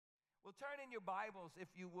Well, turn in your Bibles,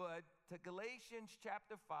 if you would, to Galatians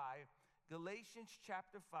chapter 5. Galatians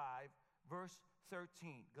chapter 5, verse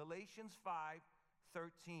 13. Galatians 5,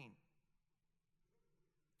 13.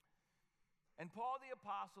 And Paul the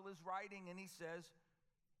apostle is writing, and he says,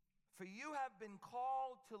 "For you have been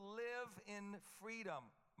called to live in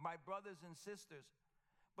freedom, my brothers and sisters.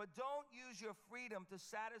 But don't use your freedom to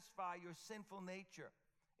satisfy your sinful nature.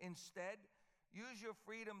 Instead, use your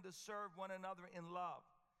freedom to serve one another in love.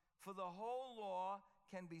 For the whole law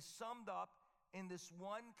can be summed up in this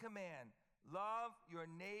one command: love your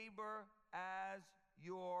neighbor as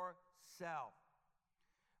yourself.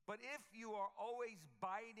 But if you are always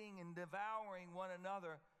biting and devouring one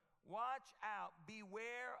another, watch out,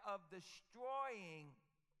 beware of destroying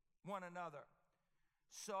one another.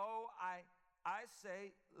 So I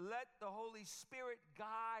say, let the Holy Spirit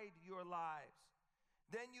guide your lives.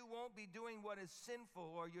 Then you won't be doing what is sinful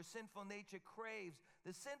or your sinful nature craves.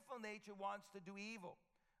 The sinful nature wants to do evil,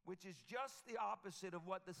 which is just the opposite of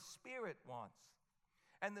what the Spirit wants.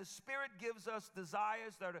 And the Spirit gives us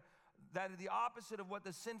desires that are the opposite of what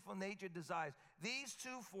the sinful nature desires. These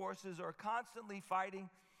two forces are constantly fighting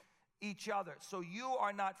each other. So you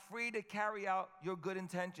are not free to carry out your good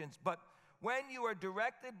intentions. But when you are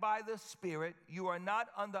directed by the Spirit, you are not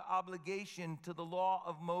under obligation to the law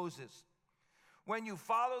of Moses. When you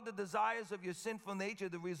follow the desires of your sinful nature,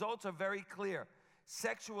 the results are very clear: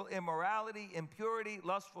 sexual immorality, impurity,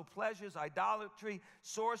 lustful pleasures, idolatry,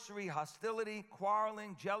 sorcery, hostility,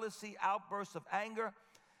 quarreling, jealousy, outbursts of anger,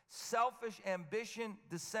 selfish ambition,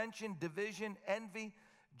 dissension, division, envy,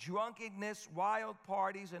 drunkenness, wild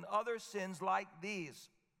parties, and other sins like these.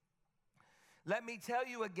 Let me tell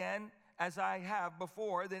you again, as I have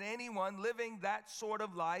before, that anyone living that sort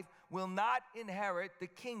of life will not inherit the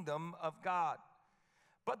kingdom of God.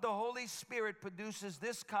 But the Holy Spirit produces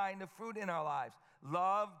this kind of fruit in our lives: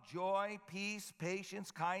 love, joy, peace,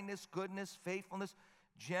 patience, kindness, goodness, faithfulness,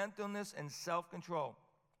 gentleness, and self-control.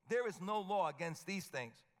 There is no law against these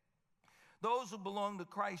things. Those who belong to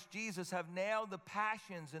Christ Jesus have nailed the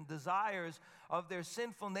passions and desires of their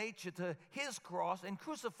sinful nature to his cross and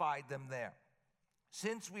crucified them there.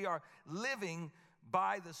 Since we are living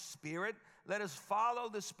by the Spirit, let us follow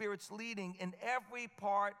the Spirit's leading in every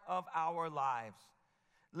part of our lives.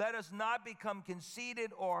 Let us not become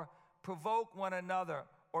conceited or provoke one another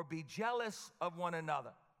or be jealous of one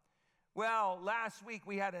another." Well, last week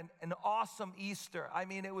we had an awesome Easter. I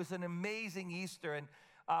mean, it was an amazing Easter. And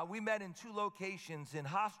we met in two locations, in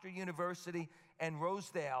Hofstra University and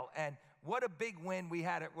Rosedale. And what a big win we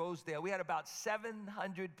had at Rosedale. We had about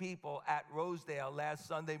 700 people at Rosedale last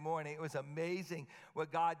Sunday morning. It was amazing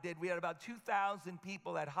what God did. We had about 2,000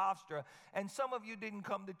 people at Hofstra. And some of you didn't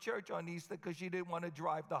come to church on Easter because you didn't want to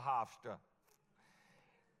drive to Hofstra.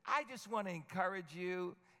 I just want to encourage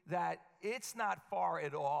you that it's not far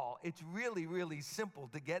at all. It's really, really simple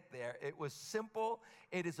to get there. It was simple.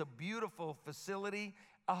 It is a beautiful facility.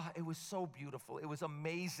 It was so beautiful. It was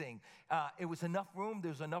amazing. It was enough room.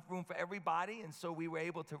 There was enough room for everybody, and so we were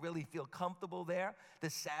able to really feel comfortable there. The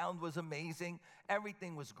sound was amazing.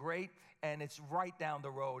 Everything was great, and it's right down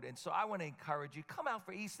the road. And so I want to encourage you, come out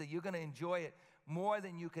for Easter. You're going to enjoy it more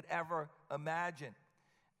than you could ever imagine.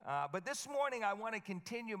 But this morning, I want to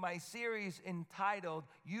continue my series entitled,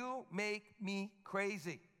 "You Make Me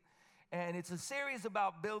Crazy." And it's a series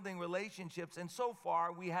about building relationships. And so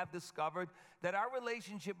far, we have discovered that our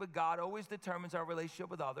relationship with God always determines our relationship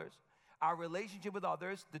with others. Our relationship with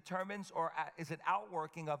others determines or is an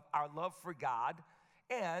outworking of our love for God.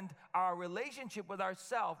 And our relationship with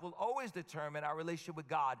ourselves will always determine our relationship with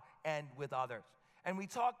God and with others. And we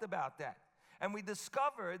talked about that. And we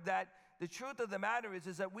discovered that the truth of the matter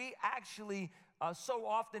is that we actually so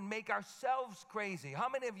often make ourselves crazy. How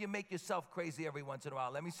many of you make yourself crazy every once in a while?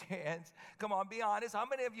 Let me see your hands. Come on, be honest. How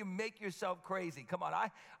many of you make yourself crazy? Come on,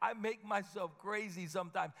 I make myself crazy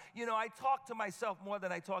sometimes. You know, I talk to myself more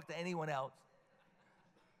than I talk to anyone else.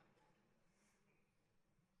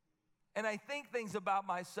 And I think things about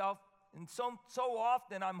myself, and so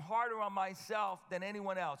often I'm harder on myself than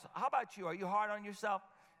anyone else. How about you? Are you hard on yourself?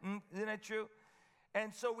 Isn't that true?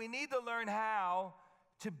 And so we need to learn how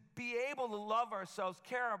to be able to love ourselves,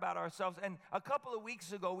 care about ourselves. And a couple of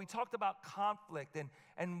weeks ago, we talked about conflict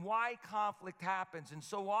and why conflict happens. And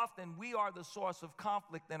so often, we are the source of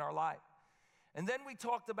conflict in our life. And then we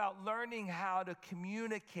talked about learning how to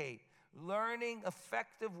communicate, learning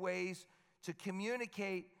effective ways to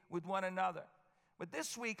communicate with one another. But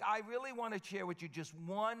this week, I really want to share with you just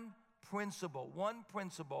one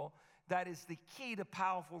principle that is the key to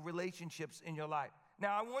powerful relationships in your life.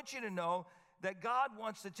 Now, I want you to know that God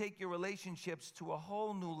wants to take your relationships to a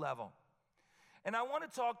whole new level. And I want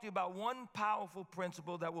to talk to you about one powerful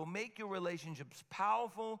principle that will make your relationships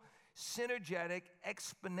powerful, synergetic,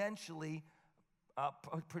 exponentially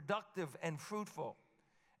productive, and fruitful.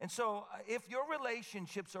 And so if your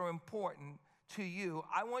relationships are important to you,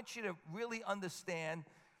 I want you to really understand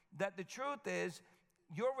that the truth is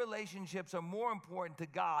your relationships are more important to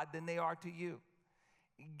God than they are to you.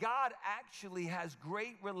 God actually has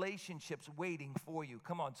great relationships waiting for you.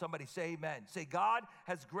 Come on, somebody say amen. Say, God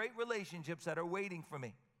has great relationships that are waiting for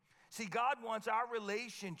me. See, God wants our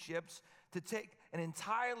relationships to take an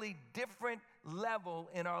entirely different level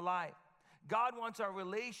in our life. God wants our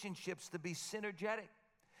relationships to be synergetic.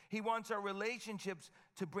 He wants our relationships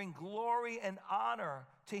to bring glory and honor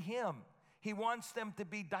to Him. He wants them to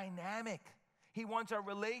be dynamic. He wants our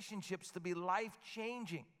relationships to be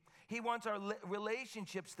life-changing. He wants our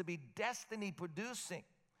relationships to be destiny-producing.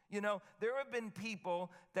 You know, there have been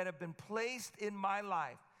people that have been placed in my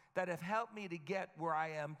life that have helped me to get where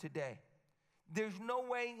I am today. There's no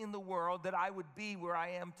way in the world that I would be where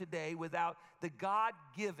I am today without the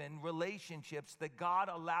God-given relationships that God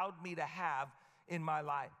allowed me to have in my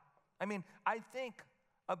life. I mean, I think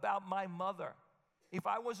about my mother. If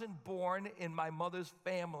I wasn't born in my mother's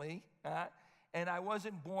family, and I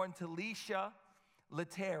wasn't born to Leisha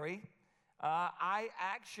Letary, I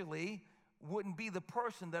actually wouldn't be the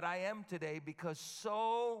person that I am today, because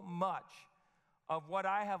so much of what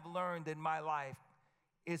I have learned in my life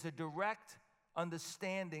is a direct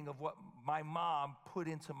understanding of what my mom put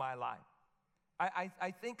into my life.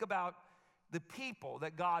 I think about the people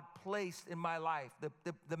that God placed in my life,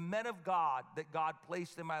 the men of God that God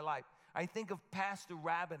placed in my life. I think of Pastor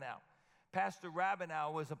Rabinow. Pastor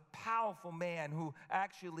Rabinow was a powerful man who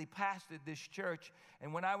actually pastored this church.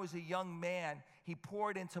 And when I was a young man, he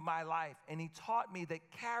poured into my life, and he taught me that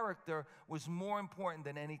character was more important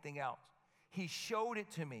than anything else. He showed it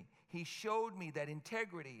to me. He showed me that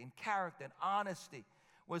integrity and character and honesty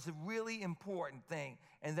was a really important thing,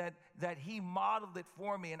 and that he modeled it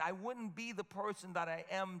for me. And I wouldn't be the person that I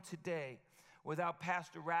am today without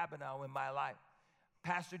Pastor Rabinow in my life.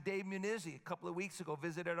 Pastor Dave Munizzi, a couple of weeks ago,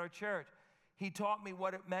 visited our church. He taught me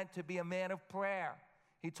what it meant to be a man of prayer.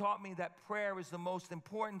 He taught me that prayer is the most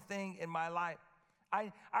important thing in my life.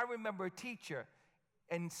 I remember a teacher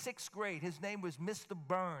in 6th grade. His name was Mr.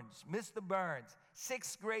 Burns. Mr. Burns,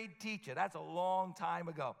 6th grade teacher. That's a long time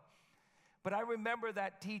ago. But I remember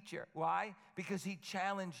that teacher. Why? Because he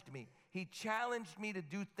challenged me. He challenged me to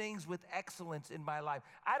do things with excellence in my life.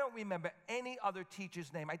 I don't remember any other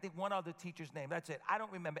teacher's name. I think one other teacher's name. That's it. I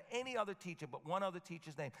don't remember any other teacher but one other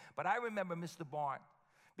teacher's name. But I remember Mr. Barnes,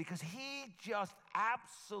 because he just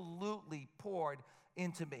absolutely poured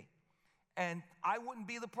into me. And I wouldn't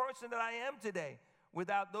be the person that I am today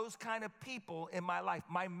without those kind of people in my life,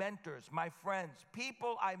 my mentors, my friends,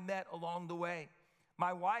 people I met along the way.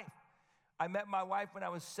 My wife. I met my wife when I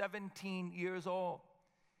was 17 years old.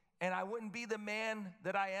 And I wouldn't be the man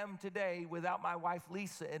that I am today without my wife,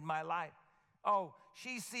 Lisa, in my life. Oh,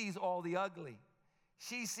 she sees all the ugly.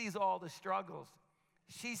 She sees all the struggles.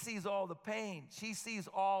 She sees all the pain. She sees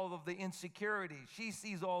all of the insecurities. She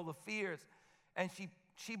sees all the fears. And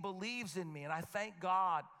she believes in me. And I thank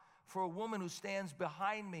God for a woman who stands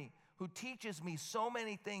behind me, who teaches me so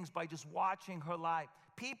many things by just watching her life.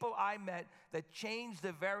 People I met that changed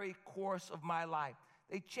the very course of my life.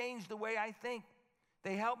 They changed the way I think.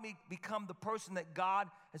 They helped me become the person that God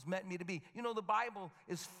has meant me to be. You know, the Bible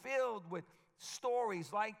is filled with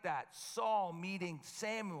stories like that. Saul meeting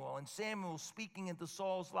Samuel, and Samuel speaking into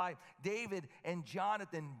Saul's life. David and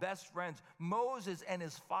Jonathan, best friends. Moses and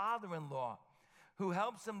his father-in-law, who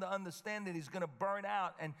helps him to understand that he's going to burn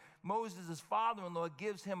out. And Moses' father-in-law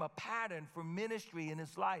gives him a pattern for ministry in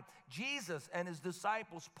his life. Jesus and his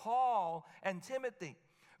disciples, Paul and Timothy.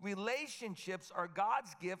 Relationships are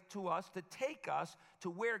God's gift to us to take us to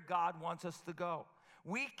where God wants us to go.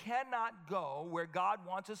 We cannot go where God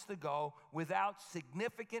wants us to go without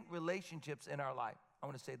significant relationships in our life. I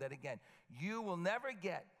want to say that again. You will never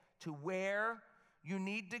get to where you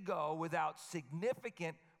need to go without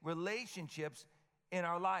significant relationships in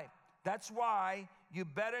our life. That's why you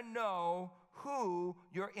better know who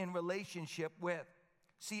you're in relationship with.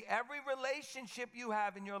 See, every relationship you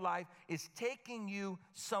have in your life is taking you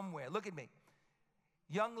somewhere. Look at me.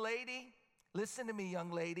 Young lady, listen to me,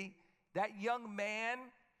 young lady. That young man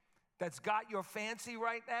that's got your fancy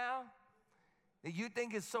right now, that you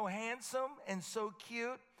think is so handsome and so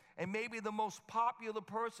cute, and maybe the most popular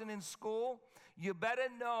person in school, you better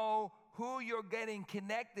know who you're getting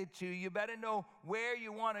connected to. You better know where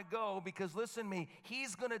you want to go, because listen to me,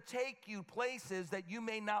 he's going to take you places that you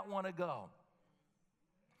may not want to go.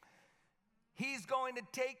 He's going to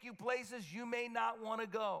take you places you may not want to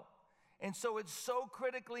go. And so it's so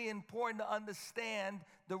critically important to understand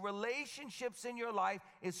the relationships in your life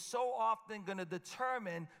is so often going to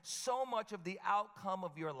determine so much of the outcome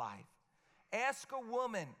of your life. Ask a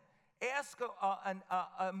woman, ask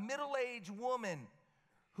a middle-aged woman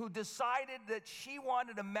who decided that she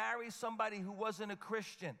wanted to marry somebody who wasn't a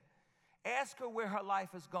Christian. Ask her where her life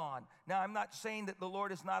has gone. Now, I'm not saying that the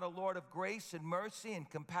Lord is not a Lord of grace and mercy and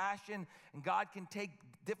compassion, and God can take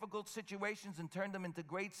difficult situations and turn them into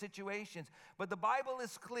great situations. But the Bible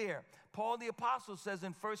is clear. Paul the Apostle says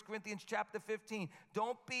in 1 Corinthians chapter 15,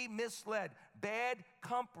 don't be misled. Bad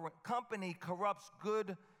company corrupts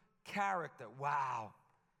good character. Wow.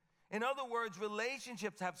 In other words,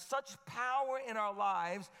 relationships have such power in our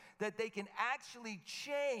lives that they can actually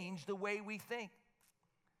change the way we think.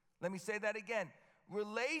 Let me say that again.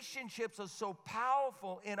 Relationships are so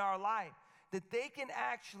powerful in our life that they can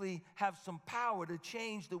actually have some power to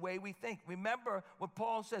change the way we think. Remember what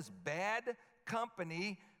Paul says, bad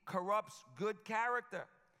company corrupts good character.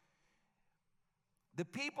 The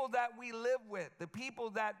people that we live with, the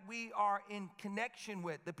people that we are in connection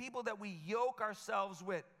with, the people that we yoke ourselves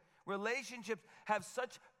with, relationships have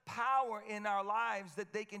such power in our lives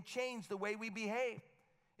that they can change the way we behave.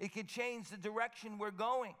 It can change the direction we're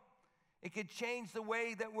going. It could change the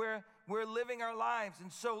way that we're living our lives.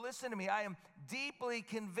 And so listen to me, I am deeply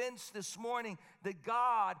convinced this morning that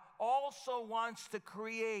God also wants to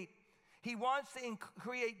create. He wants to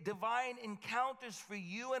create divine encounters for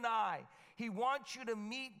you and I. He wants you to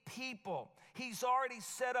meet people. He's already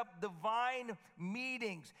set up divine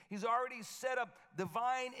meetings. He's already set up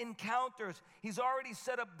divine encounters. He's already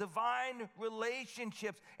set up divine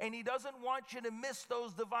relationships. And he doesn't want you to miss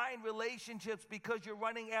those divine relationships because you're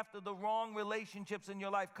running after the wrong relationships in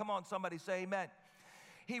your life. Come on, somebody say amen.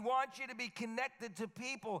 He wants you to be connected to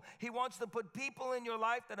people. He wants to put people in your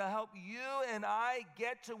life that'll help you and I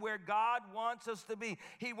get to where God wants us to be.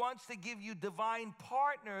 He wants to give you divine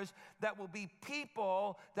partners that will be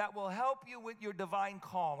people that will help you with your divine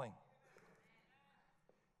calling.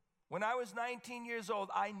 When I was 19 years old,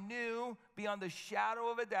 I knew beyond the shadow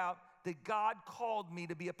of a doubt that God called me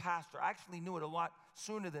to be a pastor. I actually knew it a lot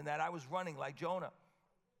sooner than that. I was running like Jonah.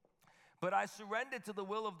 But I surrendered to the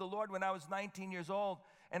will of the Lord when I was 19 years old,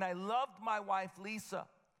 and I loved my wife, Lisa.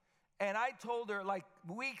 And I told her, like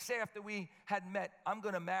weeks after we had met, I'm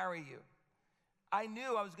going to marry you. I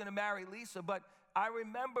knew I was going to marry Lisa, but I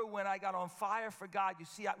remember when I got on fire for God. You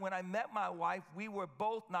see, when I met my wife, we were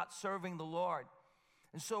both not serving the Lord.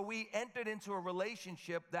 And so we entered into a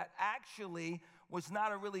relationship that actually was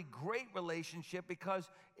not a really great relationship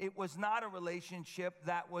because it was not a relationship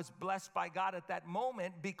that was blessed by God at that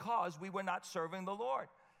moment because we were not serving the Lord.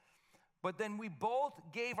 But then we both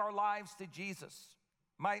gave our lives to Jesus.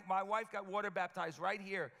 My wife got water baptized right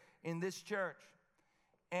here in this church.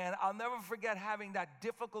 And I'll never forget having that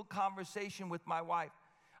difficult conversation with my wife.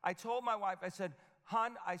 I told my wife, I said,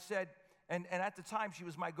 hon, I said, and at the time she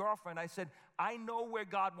was my girlfriend, I said, I know where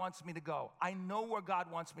God wants me to go. I know where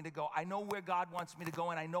God wants me to go. I know where God wants me to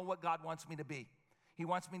go, and I know what God wants me to be. He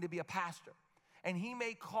wants me to be a pastor. And he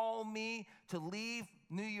may call me to leave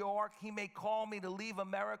New York. He may call me to leave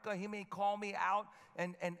America. He may call me out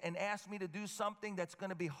and ask me to do something that's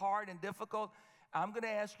going to be hard and difficult. I'm going to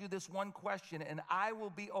ask you this one question, and I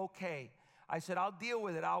will be okay. I said, I'll deal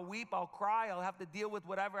with it. I'll weep, I'll cry, I'll have to deal with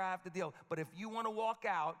whatever I have to deal. But if you want to walk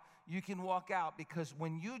out, you can walk out, because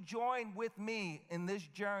when you join with me in this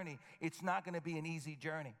journey, it's not going to be an easy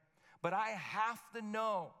journey. But I have to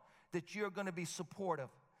know that you're going to be supportive.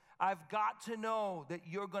 I've got to know that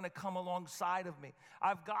you're going to come alongside of me.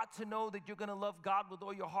 I've got to know that you're going to love God with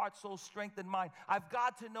all your heart, soul, strength, and mind. I've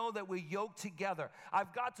got to know that we're yoked together.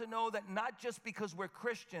 I've got to know that not just because we're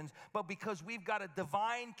Christians, but because we've got a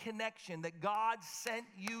divine connection, that God sent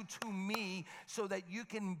you to me so that you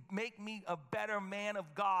can make me a better man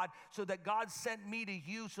of God, so that God sent me to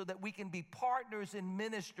you so that we can be partners in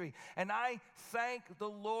ministry. And I thank the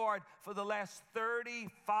Lord for the last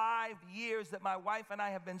 35 years that my wife and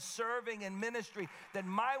I have been serving in ministry, that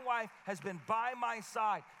my wife has been by my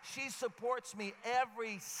side. She supports me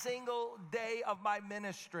every single day of my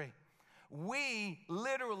ministry. We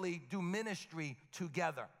literally do ministry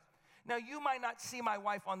together. Now, you might not see my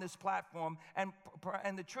wife on this platform, and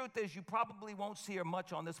the truth is you probably won't see her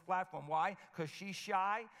much on this platform. Why? Because she's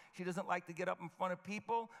shy. She doesn't like to get up in front of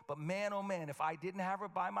people. But man, oh man, if I didn't have her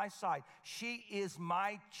by my side, she is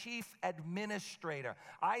my chief administrator.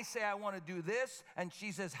 I say I want to do this, and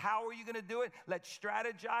she says, how are you going to do it? Let's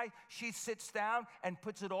strategize. She sits down and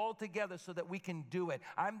puts it all together so that we can do it.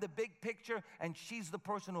 I'm the big picture, and she's the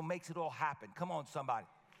person who makes it all happen. Come on, somebody.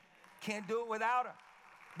 Can't do it without her.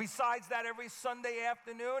 Besides that, every Sunday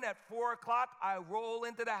afternoon at 4 o'clock, I roll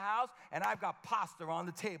into the house, and I've got pasta on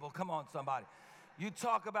the table. Come on, somebody. You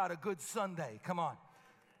talk about a good Sunday. Come on.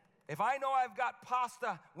 If I know I've got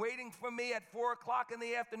pasta waiting for me at 4 o'clock in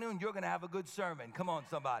the afternoon, you're going to have a good sermon. Come on,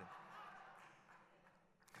 somebody.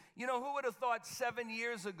 You know, who would have thought 7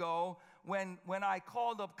 years ago when I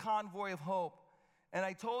called up Convoy of Hope and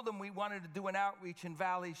I told them we wanted to do an outreach in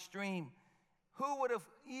Valley Stream, who would have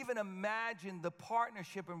even imagined the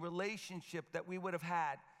partnership and relationship that we would have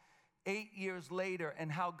had 8 years later,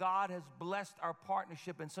 and how God has blessed our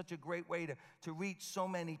partnership in such a great way to reach so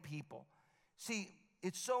many people? See,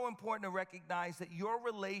 it's so important to recognize that your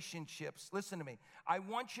relationships, listen to me, I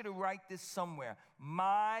want you to write this somewhere.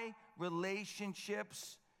 My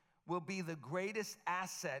relationships will be the greatest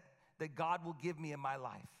asset that God will give me in my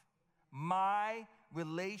life. My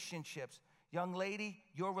relationships. Young lady,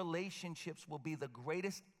 your relationships will be the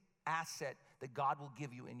greatest asset that God will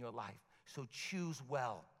give you in your life. So choose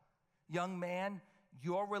well. Young man,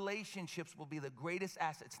 your relationships will be the greatest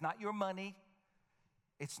asset. It's not your money.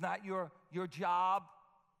 It's not your job.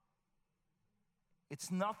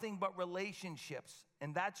 It's nothing but relationships,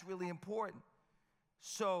 and that's really important.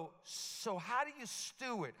 So how do you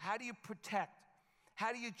steward? How do you protect?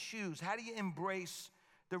 How do you choose? How do you embrace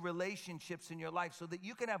the relationships in your life so that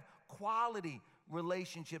you can have quality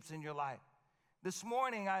relationships in your life? This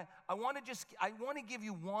morning, I want to give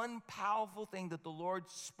you one powerful thing that the Lord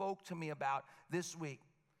spoke to me about this week.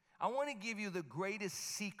 I want to give you the greatest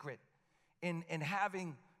secret in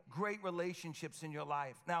having great relationships in your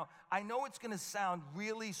life. Now, I know it's going to sound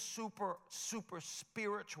really super, super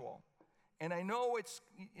spiritual. And I know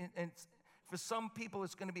for some people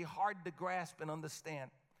it's going to be hard to grasp and understand.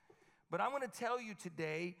 But I want to tell you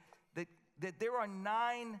today that there are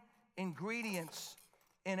 9 ingredients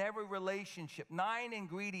in every relationship. 9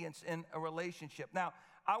 ingredients in a relationship. Now,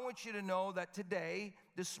 I want you to know that today,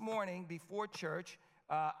 this morning, before church,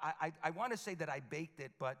 I want to say that I baked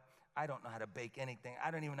it, but I don't know how to bake anything.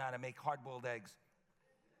 I don't even know how to make hard-boiled eggs.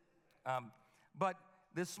 But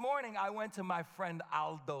this morning, I went to my friend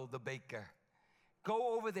Aldo, the baker.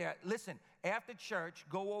 Go over there. Listen, after church,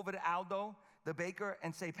 go over to Aldo, the baker,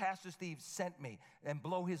 and say, Pastor Steve sent me, and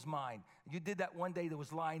blow his mind. You did that one day. There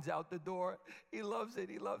was lines out the door. He loves it.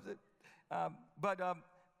 He loves it.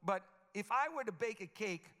 But if I were to bake a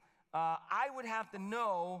cake, I would have to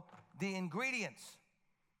know the ingredients.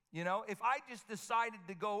 You know, if I just decided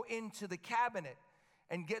to go into the cabinet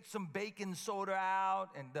and get some baking soda out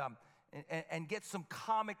and get some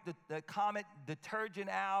Comet detergent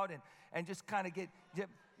out and just kind of get,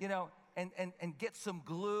 you know, and get some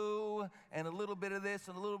glue and a little bit of this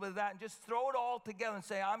and a little bit of that and just throw it all together and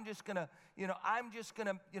say, I'm just gonna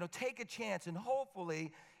take a chance and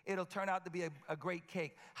hopefully it'll turn out to be a great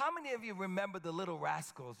cake. How many of you remember The Little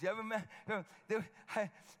Rascals? You ever remember?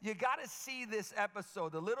 You got to see this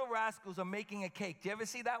episode. The Little Rascals are making a cake. Do you ever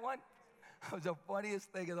see that one? It was the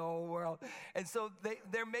funniest thing in the whole world. And so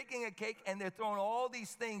they're making a cake, and they're throwing all these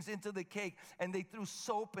things into the cake, and they threw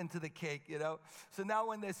soap into the cake, you know. So now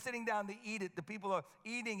when they're sitting down to eat it, the people are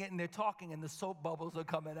eating it, and they're talking, and the soap bubbles are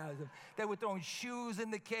coming out of them. They were throwing shoes in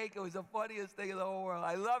the cake. It was the funniest thing in the whole world.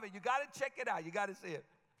 I love it. You got to check it out. You got to see it.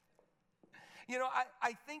 You know,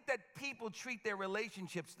 I think that people treat their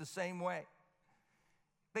relationships the same way.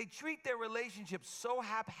 They treat their relationships so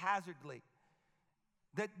haphazardly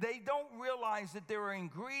that they don't realize that there are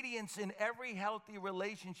ingredients in every healthy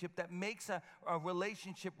relationship that makes a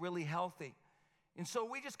relationship really healthy. And so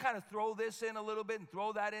we just kind of throw this in a little bit and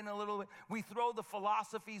throw that in a little bit. We throw the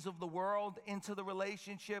philosophies of the world into the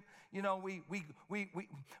relationship. You know,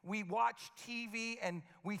 we watch TV and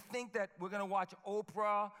we think that we're going to watch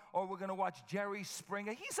Oprah or we're going to watch Jerry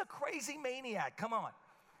Springer. He's a crazy maniac. Come on.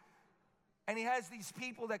 And he has these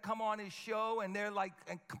people that come on his show and they're like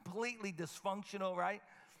completely dysfunctional, right?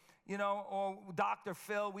 You know, or Dr.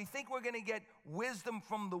 Phil. We think we're going to get wisdom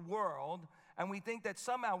from the world, and we think that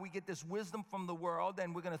somehow we get this wisdom from the world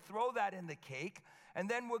and we're going to throw that in the cake, and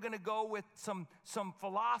then we're going to go with some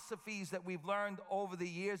philosophies that we've learned over the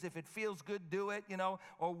years. If it feels good, do it, you know,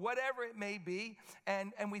 or whatever it may be,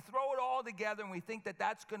 and we throw it all together and we think that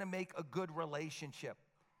that's going to make a good relationship.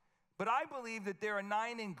 But I believe that there are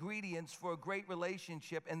 9 ingredients for a great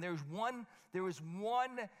relationship, and there is one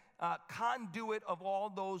conduit of all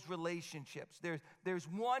those relationships. There's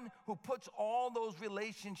one who puts all those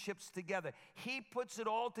relationships together. He puts it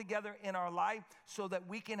all together in our life so that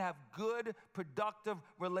we can have good, productive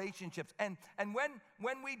relationships. And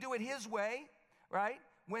when we do it his way, right?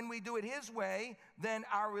 when we do it his way, then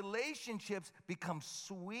our relationships become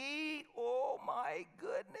sweet. Oh my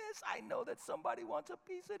goodness. I know that somebody wants a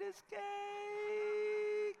piece of this cake.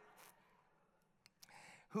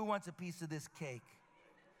 Who wants a piece of this cake?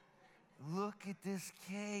 Look at this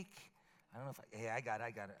cake. I don't know if I got it.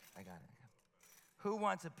 Who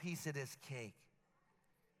wants a piece of this cake?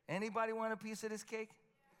 Anybody want a piece of this cake?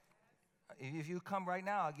 If you come right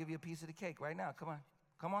now, I'll give you a piece of the cake right now.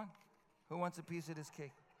 Come on. Who wants a piece of this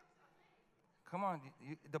cake? Come on.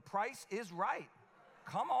 The price is right.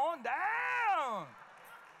 Come on down.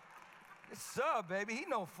 Yes, sir, baby. He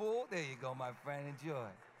no fool. There you go, my friend. Enjoy.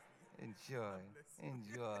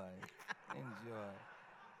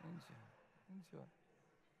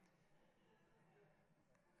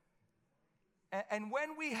 And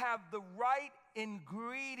when we have the right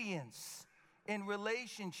ingredients in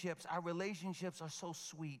relationships, our relationships are so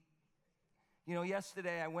sweet. You know,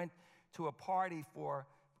 yesterday I went to a party for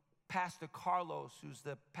Pastor Carlos, who's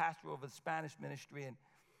the pastor of the Spanish ministry, and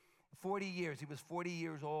 40 years. He was 40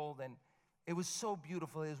 years old, and it was so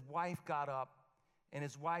beautiful. His wife got up, and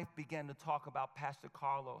his wife began to talk about Pastor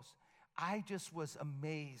Carlos. I just was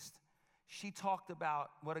amazed. She talked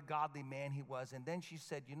about what a godly man he was, and then she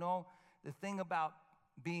said, you know, the thing about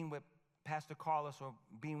being with Pastor Carlos or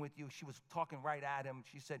being with you, she was talking right at him.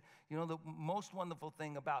 She said, you know, the most wonderful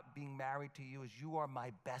thing about being married to you is you are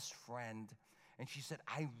my best friend. And she said,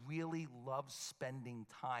 I really love spending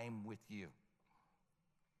time with you.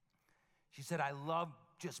 She said, I love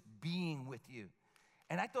just being with you.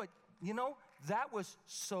 And I thought, you know, that was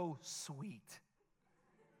so sweet.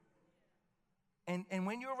 And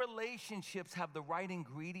when your relationships have the right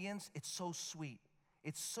ingredients, it's so sweet.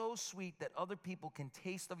 It's so sweet that other people can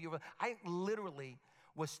taste of your. I literally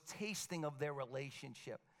was tasting of their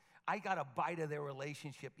relationship. I got a bite of their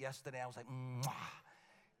relationship yesterday. I was like, mwah,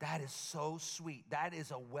 that is so sweet. That is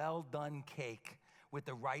a well-done cake with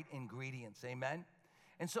the right ingredients. Amen?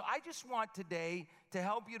 And so I just want today to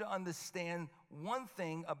help you to understand one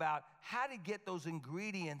thing about how to get those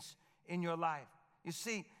ingredients in your life. You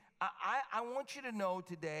see, I want you to know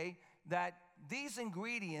today that these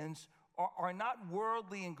ingredients are not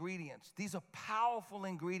worldly ingredients. These are powerful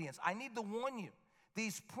ingredients. I need to warn you,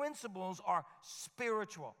 these principles are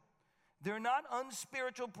spiritual. They're not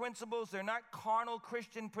unspiritual principles. They're not carnal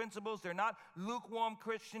Christian principles. They're not lukewarm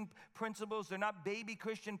Christian principles. They're not baby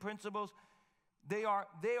Christian principles. They are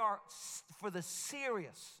for the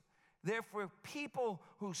serious. They're for people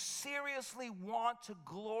who seriously want to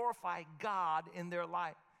glorify God in their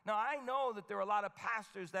life. Now, I know that there are a lot of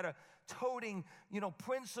pastors that are toting,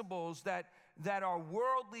 principles that are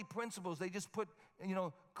worldly principles. They just put,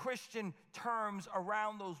 Christian terms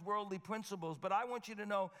around those worldly principles. But I want you to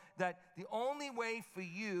know that the only way for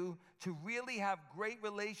you to really have great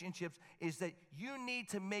relationships is that you need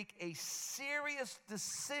to make a serious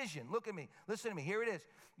decision. Look at me. Listen to me. Here it is.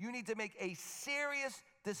 You need to make a serious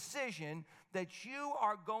decision that you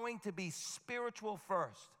are going to be spiritual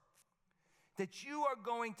first. That you are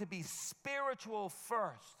going to be spiritual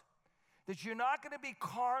first. That you're not going to be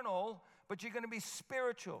carnal, but you're going to be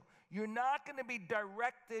spiritual. You're not going to be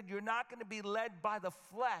directed. You're not going to be led by the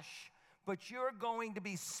flesh, but you're going to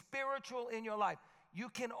be spiritual in your life. You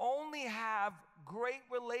can only have great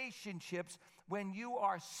relationships when you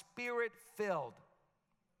are spirit-filled.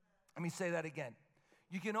 Let me say that again.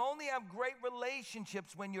 You can only have great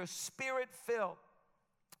relationships when you're spirit-filled.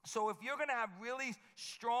 So if you're going to have really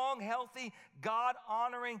strong, healthy,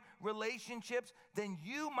 God-honoring relationships, then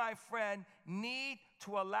you, my friend, need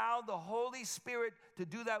to allow the Holy Spirit to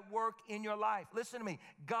do that work in your life. Listen to me.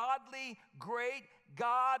 Godly, great,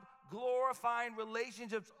 God-glorifying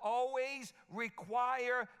relationships always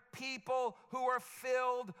require people who are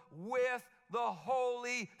filled with the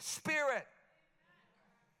Holy Spirit.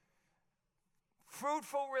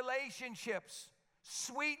 Fruitful relationships,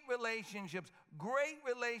 sweet relationships, great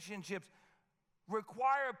relationships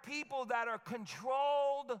require people that are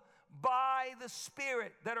controlled by the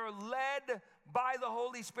Spirit, that are led by the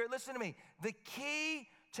Holy Spirit. Listen to me. The key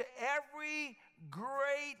to every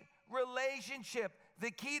great relationship,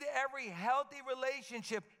 the key to every healthy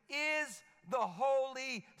relationship is the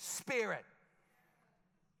Holy Spirit.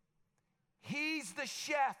 He's the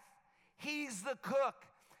chef. He's the cook.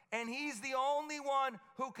 And he's the only one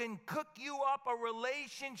who can cook you up a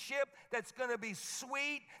relationship that's going to be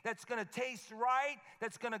sweet, that's going to taste right,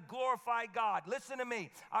 that's going to glorify God. Listen to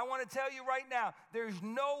me. I want to tell you right now, there's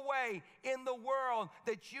no way in the world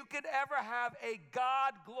that you could ever have a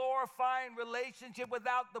God-glorifying relationship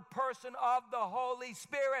without the person of the Holy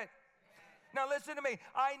Spirit. Now listen to me.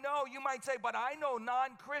 I know you might say, but I know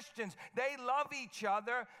non-Christians, they love each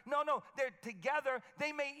other. No, they're together.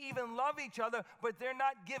 They may even love each other, but they're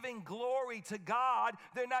not giving glory to God.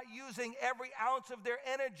 They're not using every ounce of their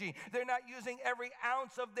energy. They're not using every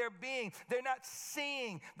ounce of their being. They're not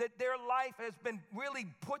seeing that their life has been really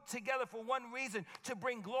put together for one reason, to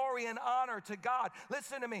bring glory and honor to God.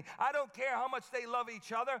 Listen to me. I don't care how much they love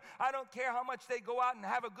each other. I don't care how much they go out and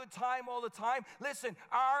have a good time all the time. Listen,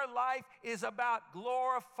 our life is about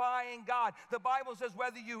glorifying God. The Bible says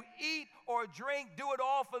whether you eat or drink, do it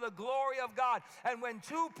all for the glory of God. And when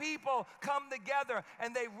two people come together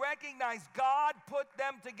and they recognize God put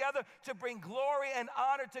them together to bring glory and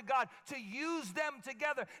honor to God, to use them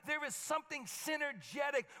together, there is something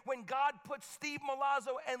synergetic when God puts Steve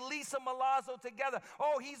Milazzo and Lisa Milazzo together.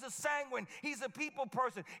 Oh, he's a sanguine. He's a people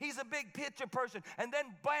person. He's a big picture person. And then,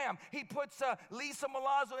 bam, he puts Lisa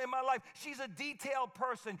Milazzo in my life. She's a detailed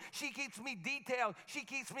person. She keeps me detailed. She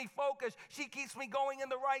keeps me focused. She keeps me going in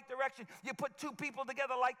the right direction. You put two people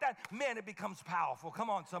together like that, man, it becomes powerful. Come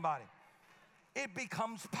on, somebody. It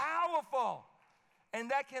becomes powerful.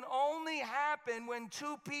 And that can only happen when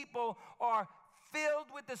two people are filled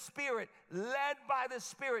with the Spirit, led by the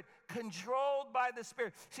Spirit, controlled by the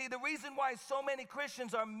Spirit. See, the reason why so many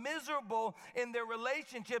Christians are miserable in their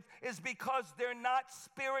relationships is because they're not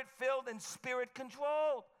Spirit-filled and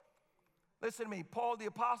Spirit-controlled. Listen to me. Paul the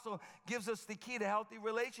Apostle gives us the key to healthy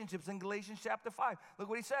relationships in Galatians chapter 5. Look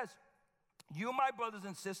what he says. You, my brothers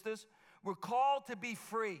and sisters, were called to be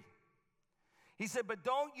free. He said, but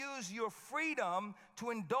don't use your freedom to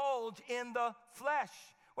indulge in the flesh.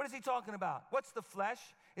 What is he talking about? What's the flesh?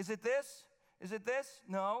 Is it this? Is it this?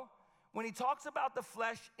 No. When he talks about the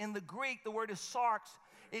flesh in the Greek, the word is sarx.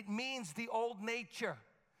 It means the old nature,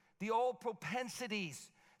 the old propensities,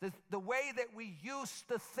 the way that we used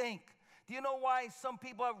to think. Do you know why some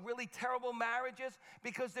people have really terrible marriages?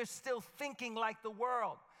 Because they're still thinking like the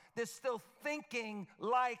world. They're still thinking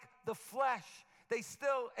like the flesh. They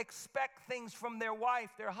still expect things from their wife,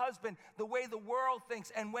 their husband, the way the world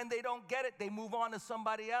thinks. And when they don't get it, they move on to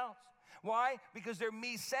somebody else. Why? Because they're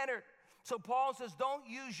me-centered. So Paul says, don't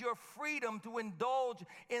use your freedom to indulge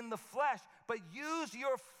in the flesh, but use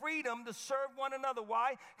your freedom to serve one another.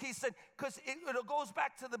 Why? He said, because it goes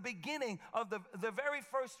back to the beginning of the very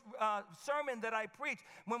first sermon that I preached,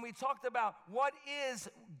 when we talked about what is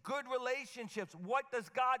good relationships, what does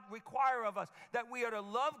God require of us? That we are to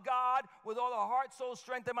love God with all our heart, soul,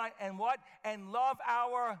 strength, and mind, and what? And love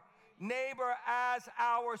our neighbor as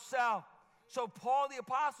ourselves. So Paul the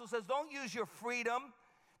Apostle says, don't use your freedom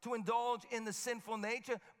to indulge in the sinful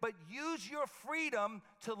nature, but use your freedom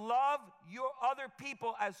to love your other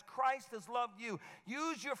people as Christ has loved you.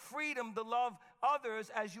 Use your freedom to love others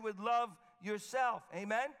as you would love yourself.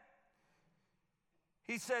 Amen?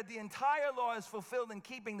 He said the entire law is fulfilled in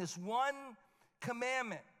keeping this one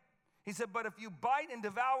commandment. He said, but if you bite and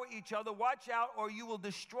devour each other, watch out, or you will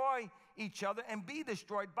destroy each other and be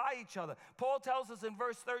destroyed by each other. Paul tells us in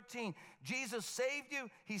verse 13, Jesus saved you,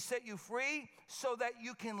 he set you free so that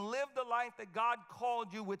you can live the life that God called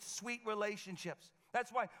you with sweet relationships.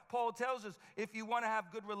 That's why Paul tells us if you want to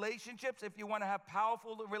have good relationships, if you want to have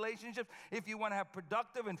powerful relationships, if you want to have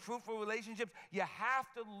productive and fruitful relationships, you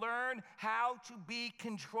have to learn how to be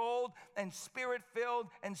controlled and Spirit-filled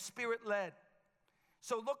and Spirit-led.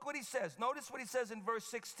 So look what he says. Notice what he says in verse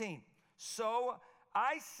 16. So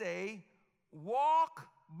I say, walk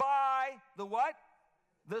by the what?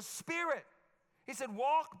 The Spirit. He said,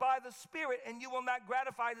 walk by the Spirit, and you will not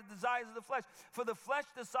gratify the desires of the flesh. For the flesh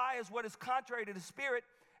desires what is contrary to the Spirit,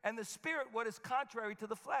 and the Spirit what is contrary to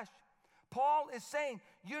the flesh. Paul is saying,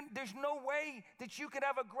 there's no way that you can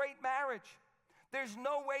have a great marriage. There's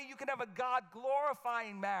no way you can have a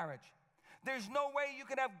God-glorifying marriage. There's no way you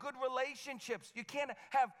can have good relationships. You can't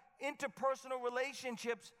have interpersonal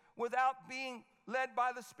relationships without being led by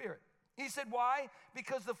the Spirit. He said, why?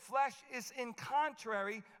 Because the flesh is in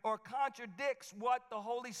contrary or contradicts what the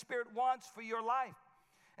Holy Spirit wants for your life.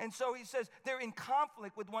 And so he says they're in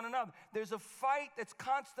conflict with one another. There's a fight that's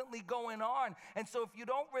constantly going on. And so if you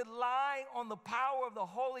don't rely on the power of the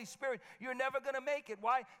Holy Spirit, you're never going to make it.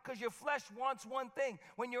 Why? Because your flesh wants one thing.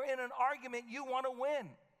 When you're in an argument, you want to win.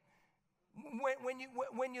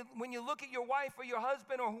 When you look at your wife or your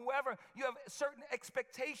husband or whoever, you have certain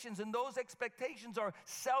expectations, and those expectations are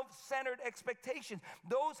self-centered expectations.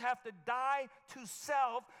 Those have to die to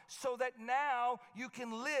self so that now you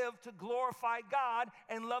can live to glorify God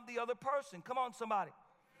and love the other person. Come on, somebody.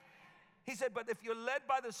 He said, but if you're led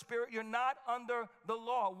by the Spirit, you're not under the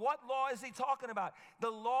law. What law is he talking about?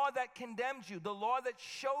 The law that condemns you, the law that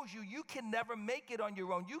shows you can never make it on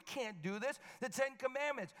your own. You can't do this. The 10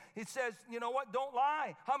 Commandments. It says, you know what? Don't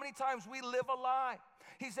lie. How many times we live a lie?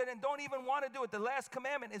 He said, and don't even want to do it. The last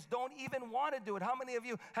commandment is don't even want to do it. How many of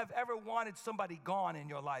you have ever wanted somebody gone in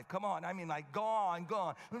your life? Come on. I mean, like gone.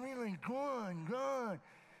 I mean, like gone.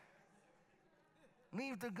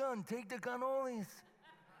 Leave the gun. Take the gun always.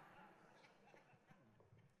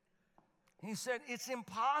 He said, it's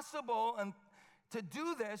impossible to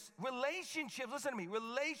do this. Relationships, listen to me,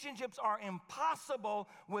 relationships are impossible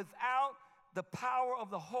without the power of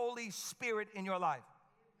the Holy Spirit in your life.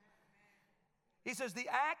 He says, the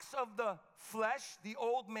acts of the flesh, the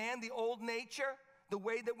old man, the old nature, the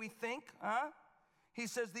way that we think, he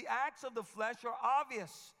says, the acts of the flesh are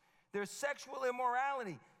obvious. There's sexual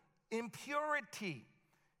immorality, impurity,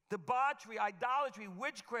 debauchery, idolatry,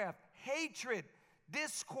 witchcraft, hatred,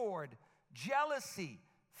 discord, jealousy,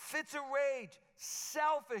 fits of rage,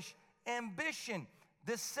 selfish ambition,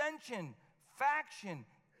 dissension, faction,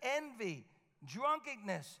 envy,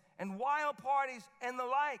 drunkenness, and wild parties, and the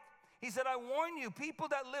like. He said, I warn you, people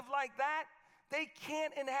that live like that, they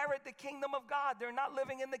can't inherit the kingdom of God. They're not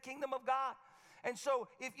living in the kingdom of God. And so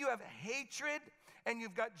if you have hatred, and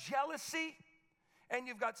you've got jealousy, and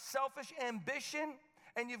you've got selfish ambition,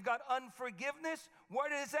 and you've got unforgiveness,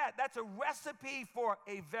 what is that? That's a recipe for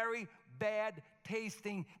a very bad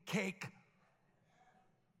tasting cake.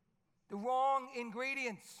 The wrong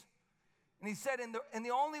ingredients. And he said, and the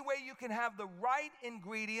only way you can have the right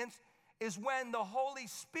ingredients is when the Holy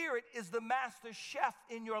Spirit is the master chef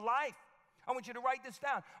in your life. I want you to write this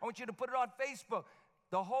down. I want you to put it on Facebook.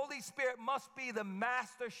 The Holy Spirit must be the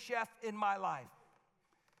master chef in my life.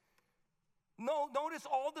 No, notice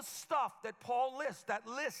all the stuff that Paul lists, that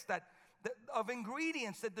of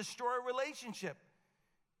ingredients that destroy a relationship.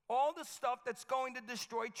 All the stuff that's going to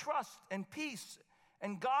destroy trust and peace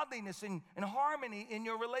and godliness and harmony in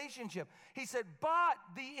your relationship. He said, but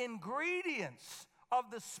the ingredients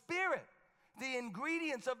of the Spirit,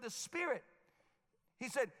 he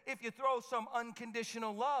said, if you throw some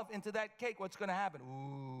unconditional love into that cake, what's going to happen?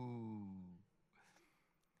 Ooh.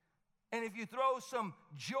 And if you throw some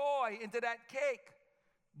joy into that cake,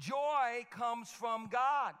 joy comes from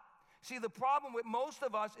God. See, the problem with most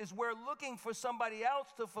of us is we're looking for somebody else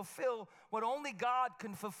to fulfill what only God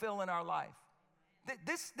can fulfill in our life.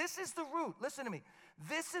 This is the root. Listen to me.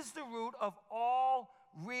 This is the root of all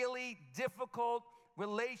really difficult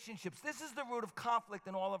relationships. This is the root of conflict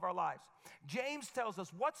in all of our lives. James tells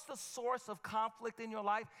us, what's the source of conflict in your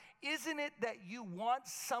life? Isn't it that you want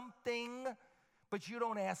something, but you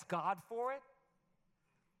don't ask God for it?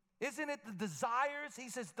 Isn't it the desires? He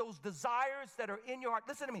says those desires that are in your heart.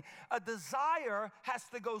 Listen to me. A desire has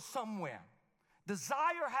to go somewhere.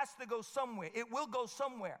 Desire has to go somewhere. It will go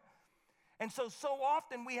somewhere. And so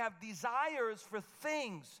often we have desires for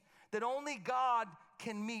things that only God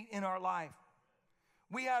can meet in our life.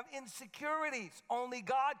 We have insecurities. Only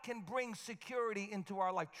God can bring security into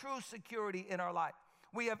our life, true security in our life.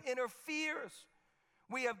 We have inner fears.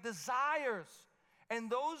 We have desires. And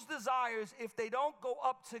those desires, if they don't go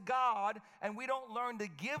up to God and we don't learn to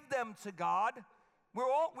give them to God, we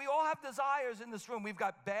all have desires in this room. We've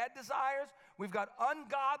got bad desires, we've got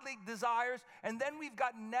ungodly desires, and then we've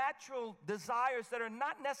got natural desires that are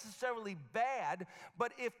not necessarily bad,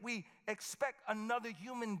 but if we expect another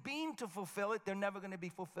human being to fulfill it, they're never going to be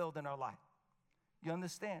fulfilled in our life. You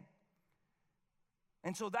understand?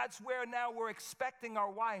 And so that's where now we're expecting our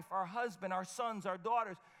wife, our husband, our sons, our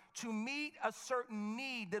daughters to meet a certain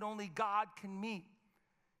need that only God can meet.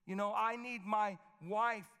 You know, I need my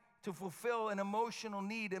wife to fulfill an emotional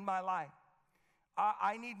need in my life.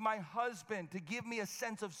 I need my husband to give me a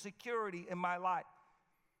sense of security in my life.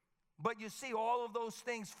 But you see, all of those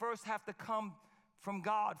things first have to come from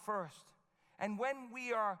God first. And when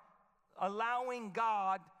we are allowing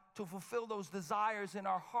God to fulfill those desires in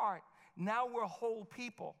our heart, now we're whole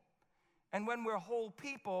people. And when we're whole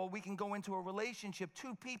people, we can go into a relationship,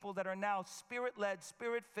 two people that are now Spirit-led,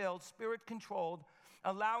 Spirit-filled, Spirit-controlled,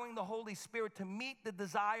 allowing the Holy Spirit to meet the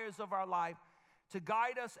desires of our life, to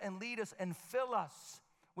guide us and lead us and fill us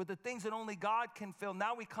with the things that only God can fill.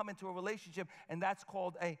 Now we come into a relationship, and that's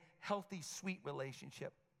called a healthy, sweet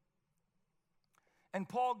relationship. And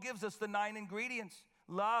Paul gives us the 9 ingredients: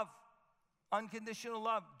 love, unconditional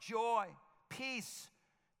love, joy, peace.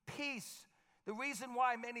 The reason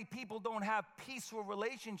why many people don't have peaceful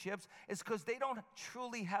relationships is because they don't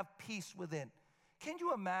truly have peace within. Can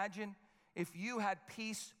you imagine if you had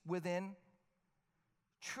peace within?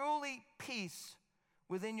 Truly peace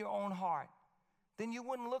within your own heart. then you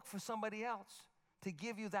wouldn't look for somebody else to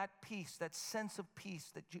give you that peace, that sense of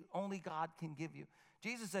peace that only God can give you.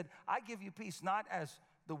 Jesus said, I give you peace, not as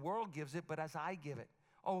the world gives it, but as I give it.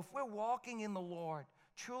 Oh, if we're walking in the Lord,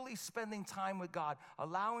 truly spending time with God,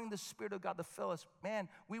 allowing the Spirit of God to fill us, man,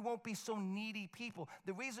 we won't be so needy people.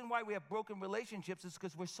 The reason why we have broken relationships is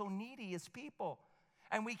because we're so needy as people.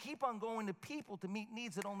 And we keep on going to people to meet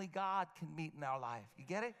needs that only God can meet in our life. You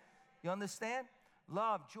get it? You understand?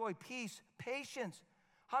 Love, joy, peace, patience.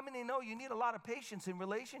 How many know you need a lot of patience in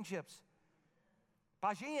relationships?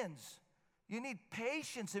 Patience. You need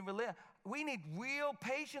patience in relationships. We need real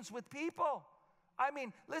patience with people. I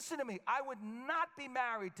mean, listen to me. I would not be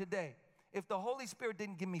married today if the Holy Spirit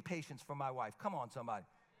didn't give me patience for my wife. Come on, somebody.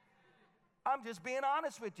 I'm just being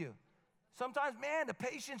honest with you. Sometimes, man, the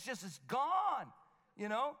patience just is gone, you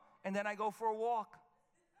know? And then I go for a walk.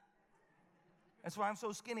 That's why I'm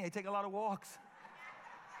so skinny. I take a lot of walks.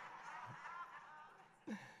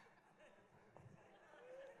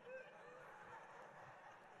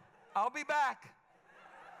 I'll be back.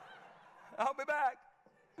 I'll be back.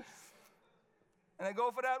 And I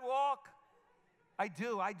go for that walk. I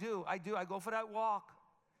do. I go for that walk.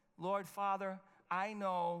 Lord, Father, I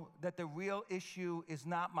know that the real issue is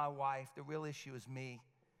not my wife. The real issue is me.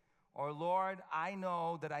 Or, Lord, I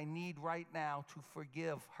know that I need right now to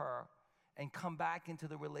forgive her and come back into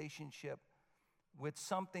the relationship with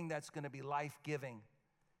something that's going to be life-giving.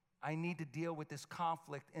 I need to deal with this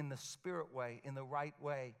conflict in the spirit way, in the right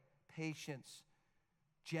way. Patience,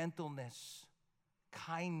 gentleness,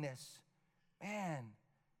 kindness. Man,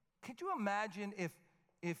 could you imagine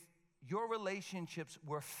if your relationships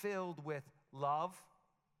were filled with love,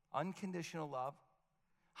 unconditional love?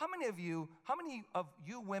 How many of you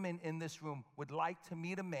women in this room would like to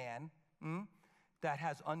meet a man that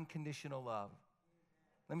has unconditional love?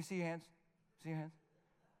 Let me see your hands. See your hands?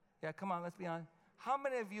 Yeah, come on, let's be honest. How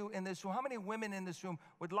many of you in this room, how many women in this room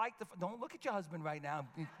would like to, don't look at your husband right now.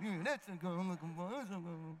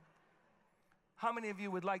 How many of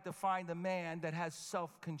you would like to find a man that has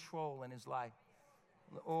self-control in his life?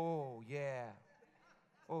 Oh, yeah.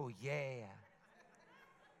 Oh, yeah.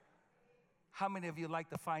 How many of you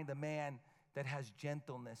like to find a man that has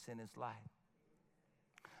gentleness in his life?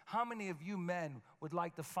 How many of you men would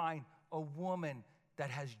like to find a woman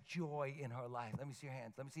that has joy in her life? Let me see your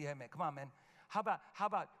hands. Let me see your hand, man. Come on, man.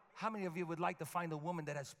 How many of you would like to find a woman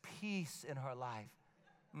that has peace in her life?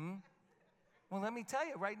 Well, let me tell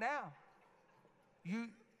you right now.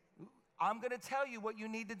 I'm going to tell you what you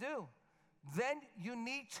need to do. Then you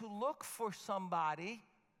need to look for somebody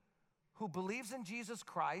who believes in Jesus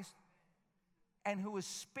Christ and who is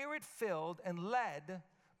Spirit-filled and led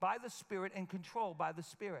by the Spirit and controlled by the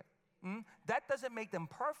Spirit. That doesn't make them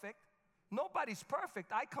perfect. Nobody's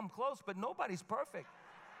perfect. I come close, but nobody's perfect.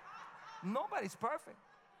 Nobody's perfect.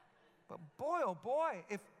 But boy, oh boy,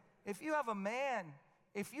 if you have a man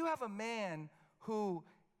who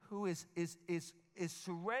is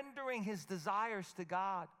surrendering his desires to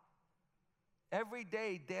God every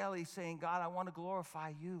day, daily, saying, God, I want to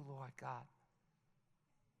glorify you, Lord God.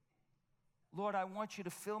 Lord, I want you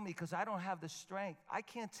to fill me because I don't have the strength. I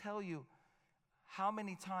can't tell you how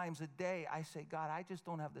many times a day I say, God, I just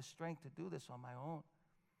don't have the strength to do this on my own.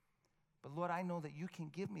 But Lord, I know that you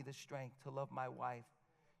can give me the strength to love my wife.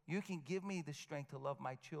 You can give me the strength to love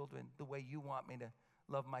my children the way you want me to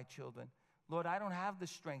love my children. Lord, I don't have the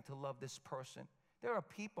strength to love this person. There are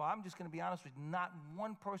people, I'm just going to be honest with you, not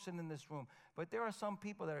one person in this room, but there are some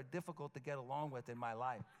people that are difficult to get along with in my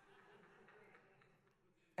life.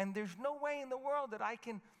 And there's no way in the world that I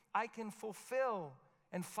can fulfill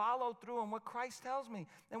and follow through on what Christ tells me.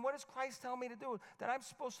 And what does Christ tell me to do? That I'm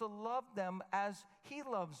supposed to love them as he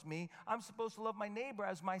loves me. I'm supposed to love my neighbor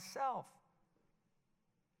as myself.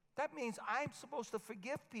 That means I'm supposed to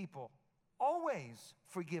forgive people. Always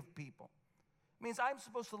forgive people. It means I'm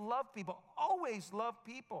supposed to love people. Always love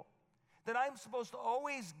people. That I'm supposed to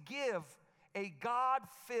always give a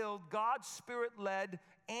God-filled, God-Spirit-led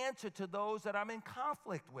answer to those that I'm in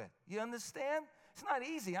conflict with. You understand? It's not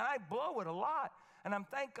easy, and I blow it a lot. And I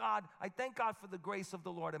thank God for the grace of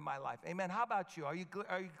the Lord in my life. Amen. How about you? Are you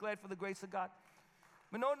glad for the grace of God?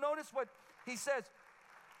 But notice what he says.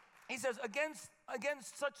 He says, against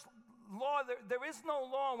such law, there is no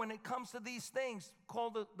law when it comes to these things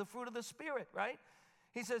called the fruit of the Spirit, right?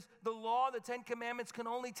 He says, the law, the 10 Commandments can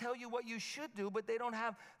only tell you what you should do, but they don't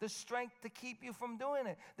have the strength to keep you from doing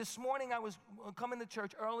it. This morning, I was coming to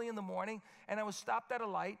church early in the morning, and I was stopped at a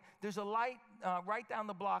light. There's a light right down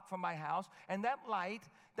the block from my house, and that light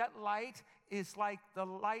is like the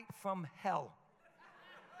light from hell.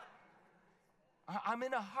 I'm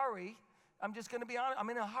in a hurry. I'm just going to be honest. I'm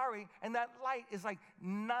in a hurry, and that light is like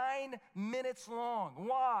 9 minutes long.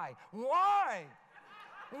 Why? Why?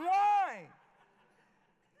 Why?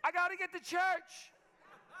 I got to get to church.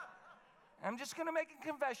 I'm just going to make a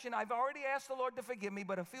confession. I've already asked the Lord to forgive me,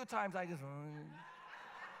 but a few times I just...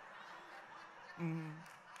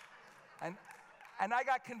 And I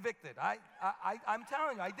got convicted. I'm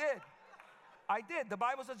telling you, I did. I did. The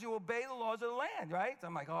Bible says you obey the laws of the land, right?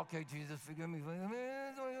 I'm like, okay, Jesus, forgive me.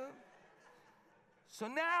 So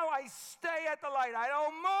now I stay at the light. I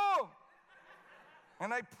don't move.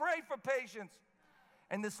 And I pray for patience.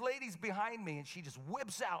 And this lady's behind me, and she just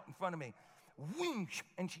whips out in front of me. Whoosh,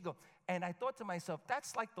 and she goes, and I thought to myself,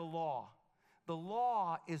 that's like the law. The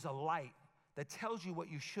law is a light that tells you what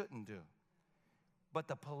you shouldn't do. But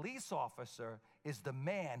the police officer is the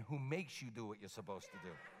man who makes you do what you're supposed to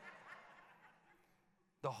do.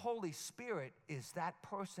 The Holy Spirit is that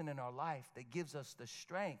person in our life that gives us the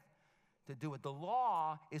strength to do it. The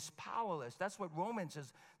law is powerless. That's what Romans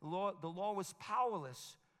says. The law was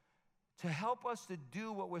powerless to help us to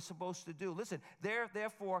do what we're supposed to do. Listen,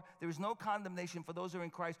 therefore, there is no condemnation for those who are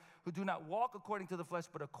in Christ, who do not walk according to the flesh,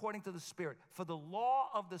 but according to the Spirit. For the law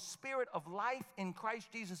of the Spirit of life in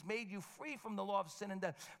Christ Jesus made you free from the law of sin and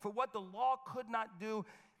death. For what the law could not do,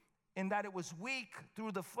 in that it was weak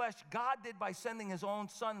through the flesh, God did by sending his own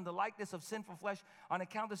Son in the likeness of sinful flesh on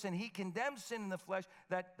account of sin. He condemned sin in the flesh,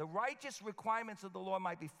 that the righteous requirements of the law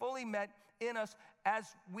might be fully met in us, as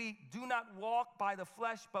we do not walk by the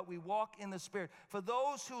flesh, but we walk in the Spirit. For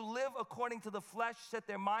those who live according to the flesh set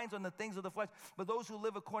their minds on the things of the flesh, but those who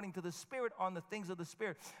live according to the Spirit on the things of the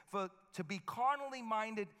Spirit. For to be carnally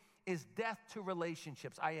minded is death to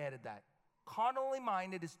relationships. I added that. Carnally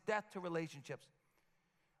minded is death to relationships.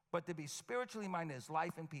 But to be spiritually minded is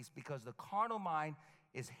life and peace, because the carnal mind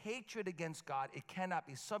is hatred against God. It cannot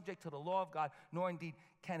be subject to the law of God, nor indeed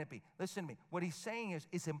can it be. Listen to me. What he's saying is,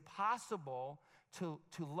 it's impossible to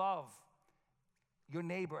love your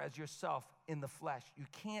neighbor as yourself in the flesh. You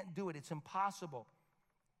can't do it. It's impossible.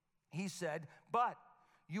 He said, but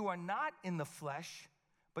you are not in the flesh,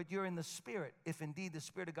 but you're in the Spirit, if indeed the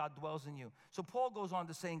Spirit of God dwells in you. So Paul goes on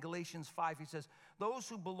to say in Galatians 5, he says, those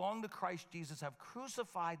who belong to Christ Jesus have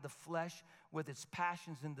crucified the flesh with its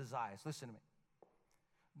passions and desires. Listen to me.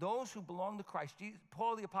 Those who belong to Christ Jesus,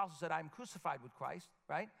 Paul the Apostle said, I'm crucified with Christ,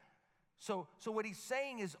 right? So what he's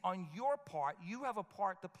saying is, on your part, you have a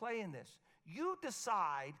part to play in this. You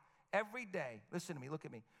decide every day, listen to me, look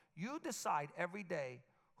at me. You decide every day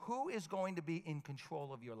who is going to be in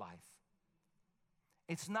control of your life.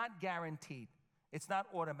 It's not guaranteed. It's not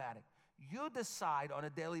automatic. You decide on a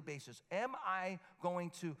daily basis, am I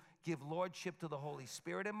going to give lordship to the Holy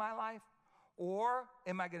Spirit in my life, or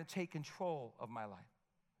am I going to take control of my life?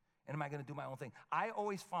 And am I going to do my own thing? I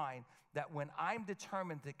always find that when I'm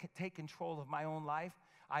determined to take control of my own life,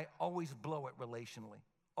 I always blow it relationally.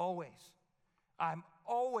 Always. I'm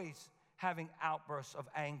always having outbursts of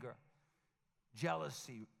anger,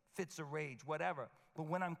 jealousy, fits of rage, whatever. But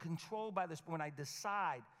when I'm controlled by this, when I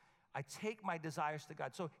decide, I take my desires to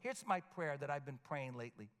God. So here's my prayer that I've been praying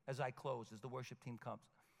lately as I close, as the worship team comes.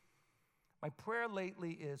 My prayer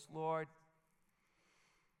lately is, Lord,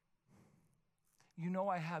 you know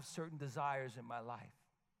I have certain desires in my life.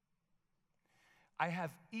 I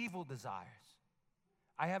have evil desires.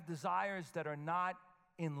 I have desires that are not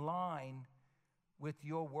in line with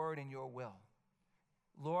your word and your will.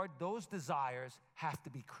 Lord, those desires have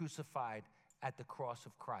to be crucified at the cross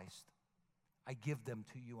of Christ. I give them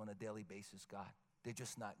to you on a daily basis, God. They're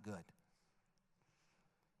just not good.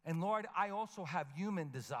 And Lord, I also have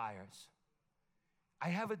human desires. I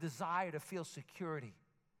have a desire to feel security.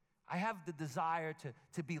 I have the desire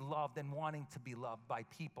to be loved and wanting to be loved by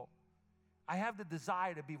people. I have the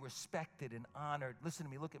desire to be respected and honored. Listen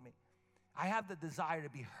to me, look at me. I have the desire to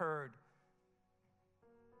be heard.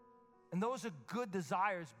 And those are good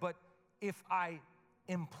desires, but if I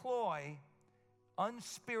employ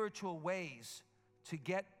unspiritual ways to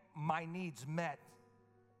get my needs met,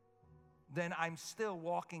 then I'm still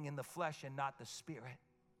walking in the flesh and not the Spirit.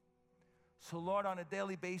 So Lord, on a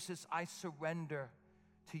daily basis, I surrender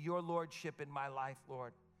to your lordship in my life,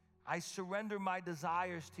 Lord. I surrender my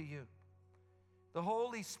desires to you. The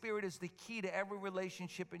Holy Spirit is the key to every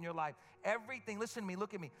relationship in your life. Everything, listen to me,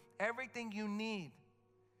 look at me. Everything you need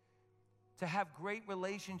to have great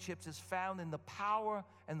relationships is found in the power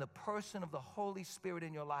and the person of the Holy Spirit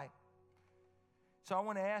in your life. So I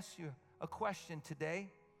want to ask you a question today.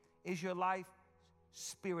 Is your life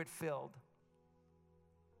Spirit-filled?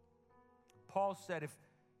 Paul said,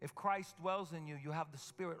 if Christ dwells in you, you have the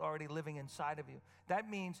Spirit already living inside of you. That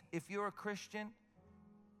means if you're a Christian,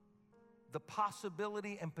 the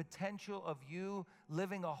possibility and potential of you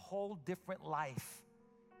living a whole different life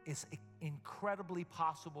is incredibly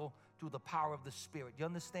possible through the power of the Spirit. You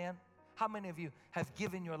understand? How many of you have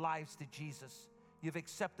given your lives to Jesus? You've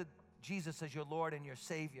accepted Jesus as your Lord and your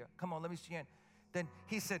Savior. Come on, let me see your hand. Then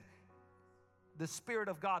he said, the Spirit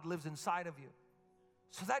of God lives inside of you.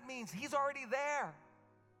 So that means he's already there.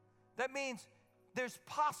 That means there's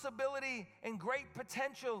possibility and great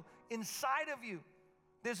potential inside of you.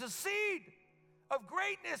 There's a seed of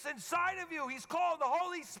greatness inside of you. He's called the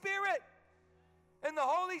Holy Spirit. And the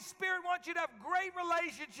Holy Spirit wants you to have great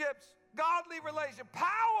relationships, godly relationships,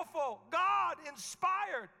 powerful,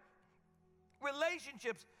 God-inspired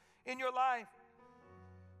relationships in your life.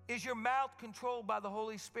 Is your mouth controlled by the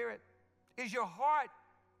Holy Spirit? Is your heart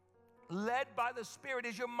led by the Spirit?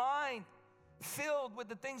 Is your mind filled with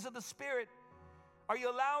the things of the Spirit? Are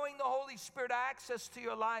you allowing the Holy Spirit access to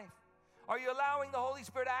your life? Are you allowing the Holy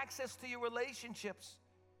Spirit access to your relationships?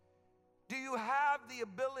 Do you have the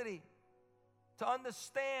ability to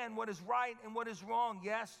understand what is right and what is wrong?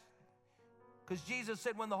 Yes. Because Jesus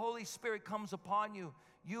said when the Holy Spirit comes upon you,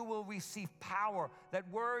 you will receive power. That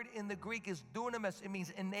word in the Greek is dunamis. It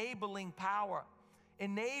means enabling power.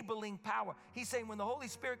 Enabling power. He's saying when the Holy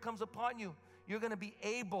Spirit comes upon you, you're going to be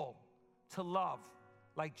able to love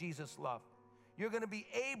like Jesus loved. You're going to be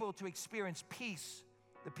able to experience peace,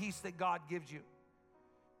 the peace that God gives you.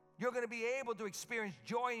 You're going to be able to experience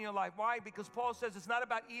joy in your life. Why? Because Paul says it's not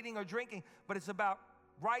about eating or drinking, but it's about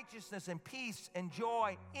righteousness and peace and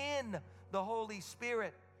joy in the Holy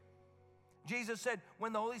Spirit. Jesus said,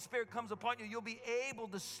 when the Holy Spirit comes upon you, you'll be able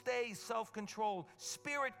to stay self-controlled,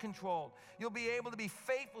 spirit-controlled. You'll be able to be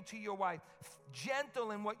faithful to your wife,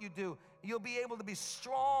 gentle in what you do. You'll be able to be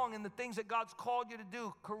strong in the things that God's called you to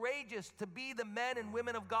do, courageous to be the men and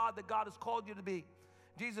women of God that God has called you to be.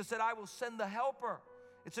 Jesus said, I will send the helper.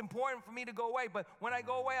 It's important for me to go away, but when I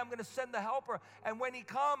go away, I'm going to send the helper. And when he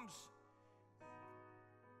comes,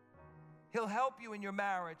 he'll help you in your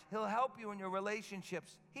marriage. He'll help you in your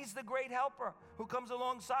relationships. He's the great helper who comes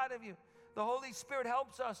alongside of you. The Holy Spirit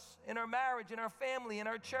helps us in our marriage, in our family, in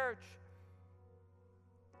our church.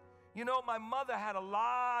 You know, my mother had a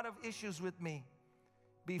lot of issues with me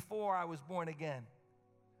before I was born again.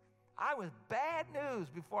 I was bad news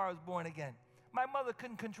before I was born again. My mother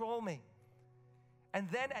couldn't control me. And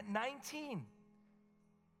then at 19,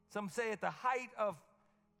 some say at the height of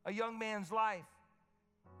a young man's life,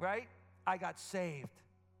 right? I got saved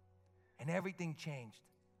and everything changed.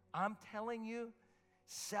 I'm telling you,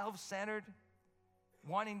 self-centered,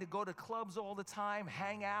 wanting to go to clubs all the time,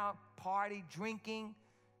 hang out, party, drinking,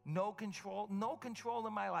 no control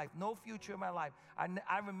in my life, no future in my life.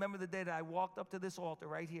 I remember the day that I walked up to this altar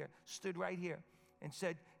right here, stood right here and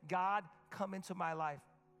said, God, come into my life.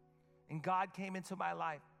 And God came into my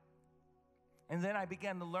life. And then I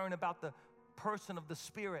began to learn about the person of the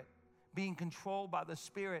Spirit, being controlled by the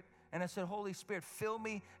Spirit. And I said, Holy Spirit, fill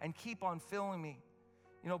me and keep on filling me.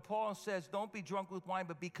 You know, Paul says, don't be drunk with wine,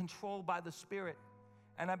 but be controlled by the Spirit.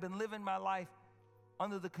 And I've been living my life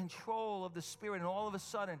under the control of the Spirit. And all of a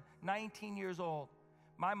sudden, 19 years old,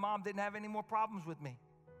 my mom didn't have any more problems with me.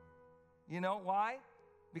 You know why?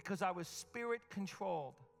 Because I was Spirit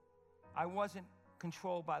controlled. I wasn't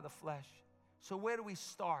controlled by the flesh. So where do we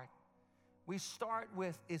start? We start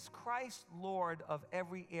with, is Christ Lord of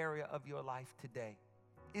every area of your life today?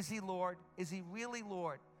 Is he Lord? Is he really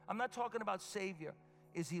Lord? I'm not talking about Savior.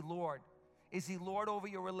 Is he Lord? Is he Lord over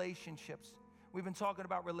your relationships? We've been talking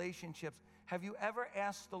about relationships. Have you ever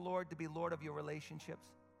asked the Lord to be Lord of your relationships?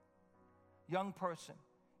 Young person,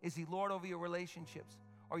 is he Lord over your relationships?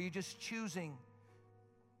 Or are you just choosing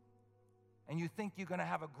and you think you're going to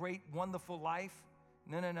have a great, wonderful life?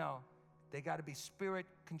 No. They got to be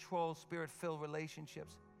Spirit-controlled, Spirit-filled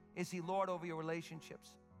relationships. Is he Lord over your relationships?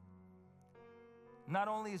 Not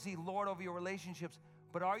only is he Lord over your relationships,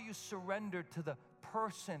 but are you surrendered to the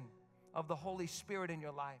person of the Holy Spirit in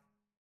your life?